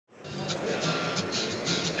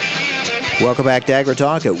Welcome back to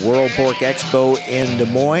AgriTalk at World Pork Expo in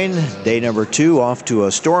Des Moines. Day number 2 off to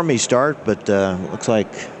a stormy start, but looks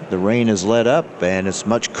like the rain has let up and it's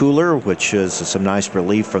much cooler, which is some nice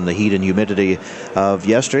relief from the heat and humidity of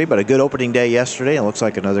yesterday. But a good opening day yesterday. It looks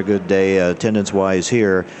like another good day attendance-wise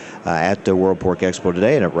here at the World Pork Expo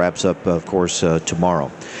today, and it wraps up, of course,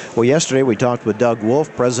 tomorrow. Well, yesterday we talked with Doug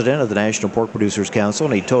Wolf, president of the National Pork Producers Council,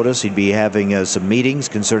 and he told us he'd be having some meetings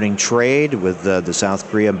concerning trade with the South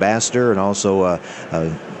Korea ambassador and also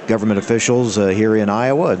government officials here in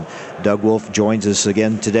Iowa. And Doug Wolf joins us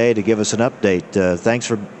again today to give us an update. Thanks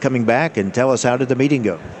for coming back, and tell us, how did the meeting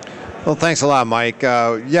go? Well, thanks a lot, Mike.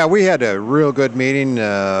 Yeah, we had a real good meeting.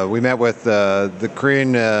 We met with the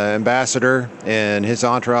Korean ambassador and his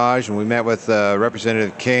entourage, and we met with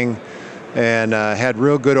Representative King and had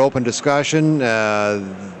real good open discussion.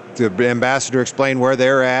 The ambassador explained where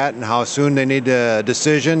they're at and how soon they need a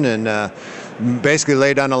decision, and basically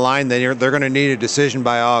laid on the line that they're going to need a decision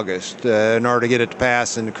by August in order to get it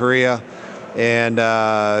passed in Korea. And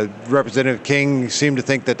Representative King seemed to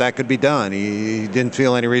think that that could be done. He didn't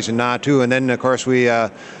feel any reason not to. And then, of course, we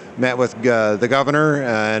met with the governor,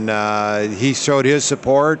 and he showed his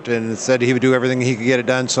support and said he would do everything he could get it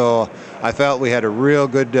done. So I felt we had a real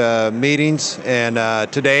good meetings.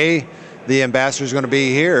 And today, the ambassador is going to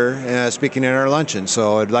be here speaking in our luncheon.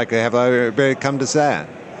 So I'd like to have everybody come to that.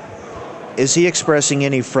 Is he expressing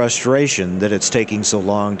any frustration that it's taking so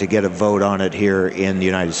long to get a vote on it here in the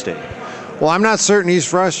United States? Well, I'm not certain he's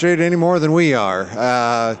frustrated any more than we are.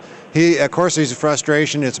 Of course, there's a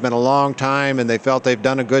frustration. It's been a long time, and they felt they've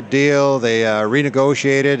done a good deal. They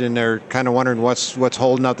renegotiated, and they're kind of wondering what's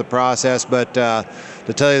holding up the process. But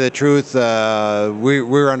to tell you the truth,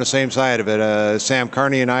 we're on the same side of it. Sam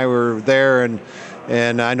Carney and I were there,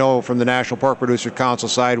 and I know from the National Pork Producers Council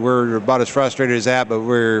side, we're about as frustrated as that, but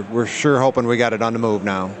we're sure hoping we got it on the move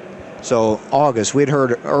now. So August, we'd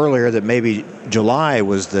heard earlier that maybe July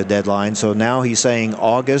was the deadline. So now he's saying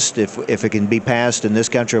August, if it can be passed in this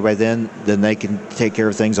country by then they can take care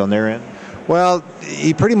of things on their end? Well,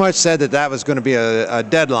 he pretty much said that was going to be a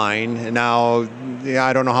deadline. Now,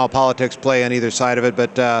 I don't know how politics play on either side of it,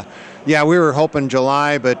 but yeah, we were hoping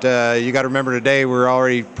July, but you got to remember today we're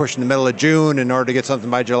already pushing the middle of June. In order to get something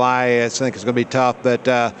by July, I think it's going to be tough. But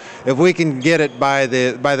if we can get it by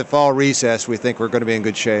the fall recess, we think we're going to be in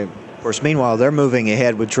good shape. Of course, meanwhile, they're moving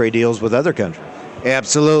ahead with trade deals with other countries.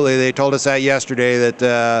 Absolutely. They told us that yesterday,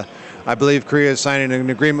 that I believe Korea is signing an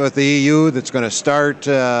agreement with the EU that's going to start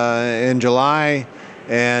in July.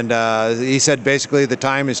 And he said basically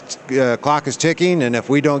the clock is ticking, and if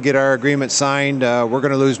we don't get our agreement signed, we're going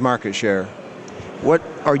to lose market share. What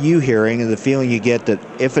are you hearing, and the feeling you get that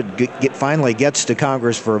if it finally gets to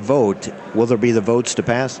Congress for a vote, will there be the votes to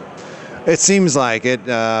pass it? It seems like it.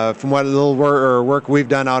 From what little work we've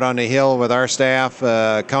done out on the Hill with our staff,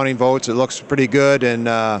 counting votes, it looks pretty good. And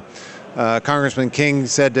Congressman King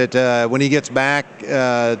said that when he gets back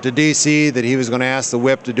to D.C., that he was going to ask the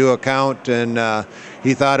whip to do a count, and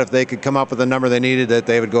he thought if they could come up with the number they needed, that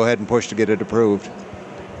they would go ahead and push to get it approved.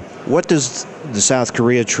 What does the South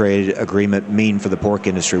Korea trade agreement mean for the pork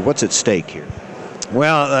industry? What's at stake here?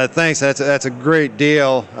 Well, thanks. That's a great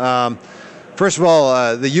deal. First of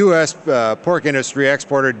all, the U.S. pork industry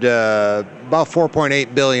exported about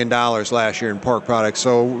 $4.8 billion last year in pork products.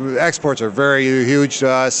 So exports are very huge to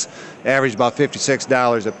us, average about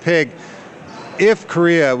 $56 a pig. If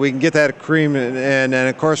Korea, we can get that agreement, and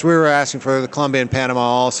of course we were asking for the Colombia and Panama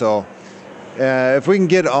also. If we can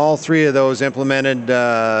get all three of those implemented,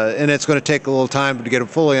 and it's going to take a little time to get them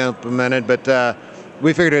fully implemented, but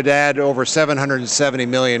we figured it'd add over $770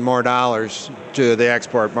 million more to the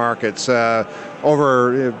export markets,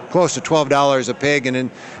 over close to $12 a pig, and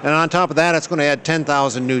on top of that, it's going to add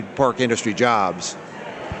 10,000 new pork industry jobs.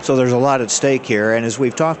 So there's a lot at stake here, and as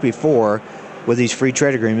we've talked before, with these free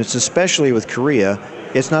trade agreements, especially with Korea,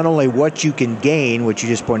 it's not only what you can gain, which you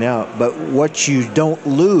just pointed out, but what you don't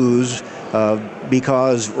lose,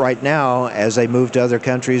 because right now, as they move to other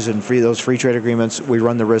countries and those free trade agreements, we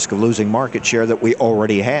run the risk of losing market share that we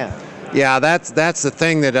already have. Yeah, that's the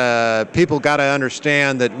thing that people got to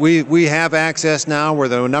understand, that we have access now. We're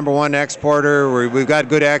the #1 exporter. We've got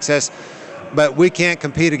good access, but we can't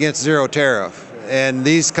compete against zero tariff. And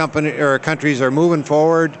these countries are moving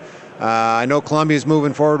forward. I know Colombia is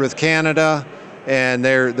moving forward with Canada, and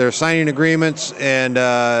they're signing agreements. And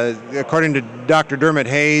according to Dr. Dermot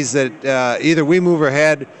Hayes, that either we move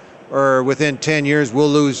ahead or within 10 years we'll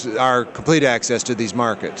lose our complete access to these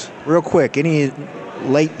markets. Real quick, any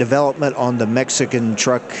late development on the Mexican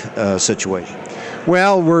truck situation?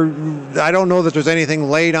 Well, I don't know that there's anything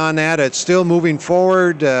late on that. It's still moving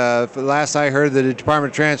forward. Last I heard, the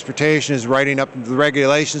Department of Transportation is writing up the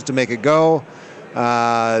regulations to make it go.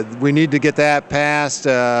 We need to get that passed.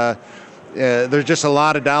 There's just a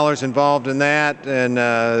lot of dollars involved in that, and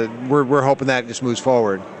we're hoping that just moves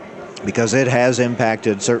forward. Because it has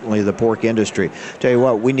impacted certainly the pork industry. Tell you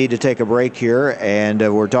what, we need to take a break here, and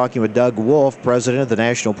we're talking with Doug Wolf, president of the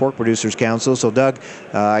National Pork Producers Council. So, Doug,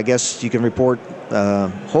 I guess you can report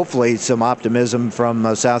hopefully some optimism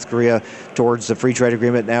from South Korea towards the free trade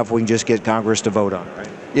agreement now, if we can just get Congress to vote on it, right?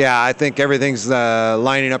 Yeah, I think everything's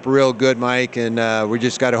lining up real good, Mike, and we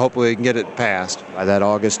just got to hopefully we can get it passed by that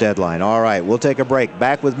August deadline. All right, we'll take a break.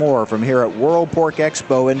 Back with more from here at World Pork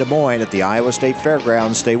Expo in Des Moines at the Iowa State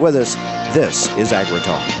Fairgrounds. Stay with us. This is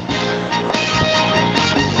AgriTalk.